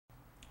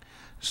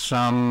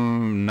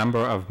some number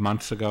of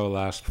months ago,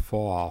 last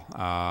fall.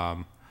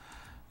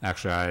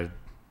 Actually,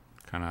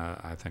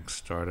 I think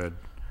started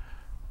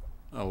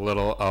a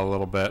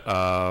little bit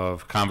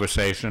of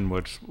conversation,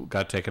 which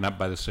got taken up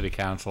by the city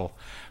council,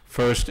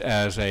 first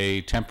as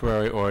a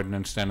temporary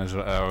ordinance, then as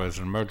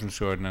an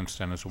emergency ordinance,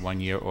 then as a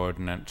one-year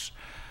ordinance,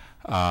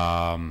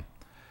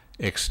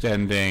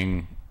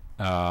 extending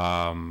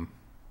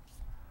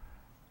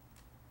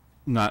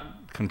not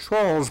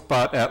controls,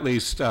 but at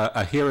least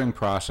a hearing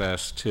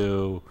process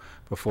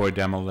before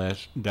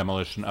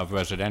demolition of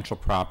residential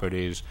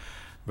properties,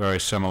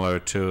 very similar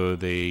to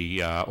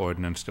the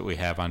ordinance that we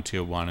have on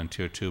Tier 1 and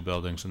Tier 2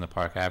 buildings in the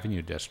Park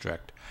Avenue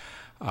district.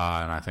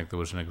 And I think there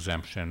was an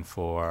exemption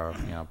for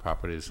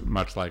properties,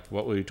 much like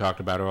what we talked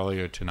about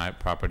earlier tonight,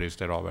 properties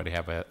that already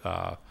have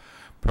a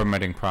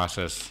permitting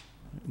process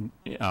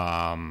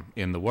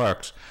in the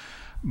works.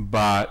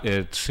 But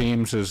it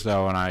seems as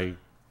though, and I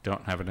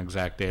don't have an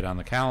exact date on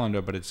the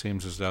calendar, but it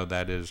seems as though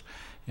that is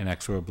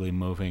inexorably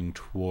moving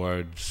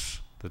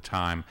towards the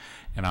time.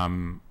 And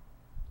I'm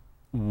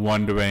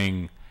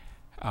wondering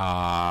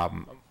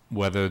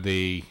whether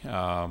the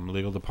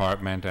legal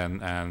department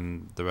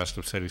and the rest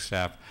of city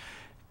staff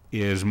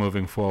is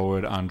moving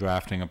forward on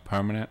drafting a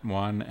permanent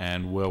one,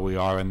 and where we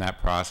are in that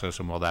process,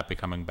 and will that be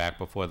coming back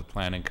before the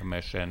Planning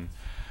Commission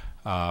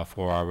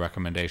for our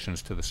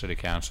recommendations to the City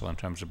Council in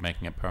terms of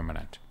making it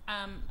permanent?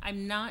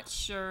 I'm not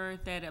sure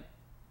that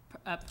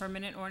a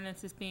permanent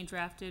ordinance is being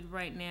drafted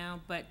right now,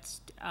 but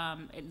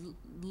at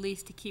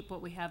least to keep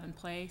what we have in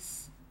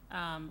place,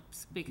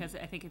 because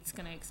I think it's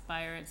going to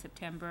expire in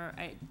September.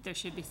 There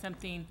should be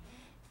something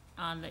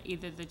on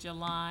either the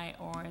July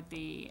or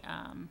the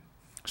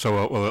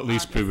so it will at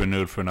least be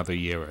renewed for another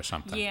year or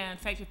something. Yeah, in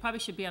fact, it probably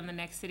should be on the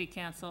next City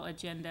Council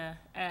agenda.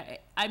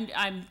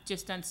 I'm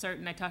just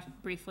uncertain. I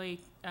talked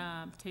briefly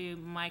to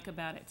Mike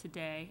about it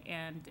today,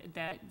 and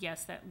that,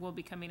 yes, that will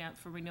be coming out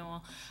for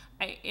renewal.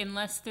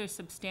 Unless there's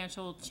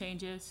substantial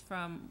changes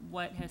from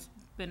what has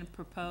been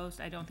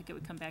proposed, I don't think it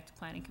would come back to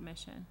Planning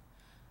Commission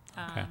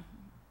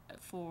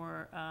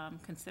for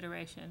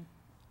consideration.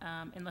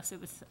 Unless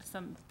it was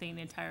something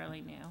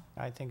entirely new.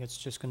 I think it's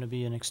just going to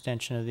be an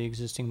extension of the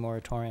existing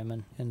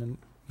moratorium, and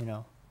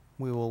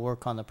we will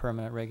work on the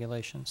permanent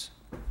regulations.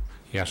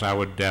 Yes, I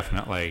would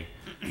definitely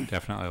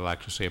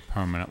like to see a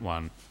permanent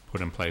one put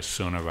in place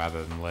sooner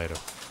rather than later.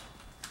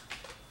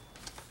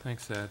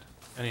 Thanks, Ed.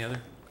 Any other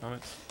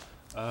comments?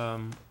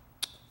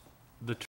 The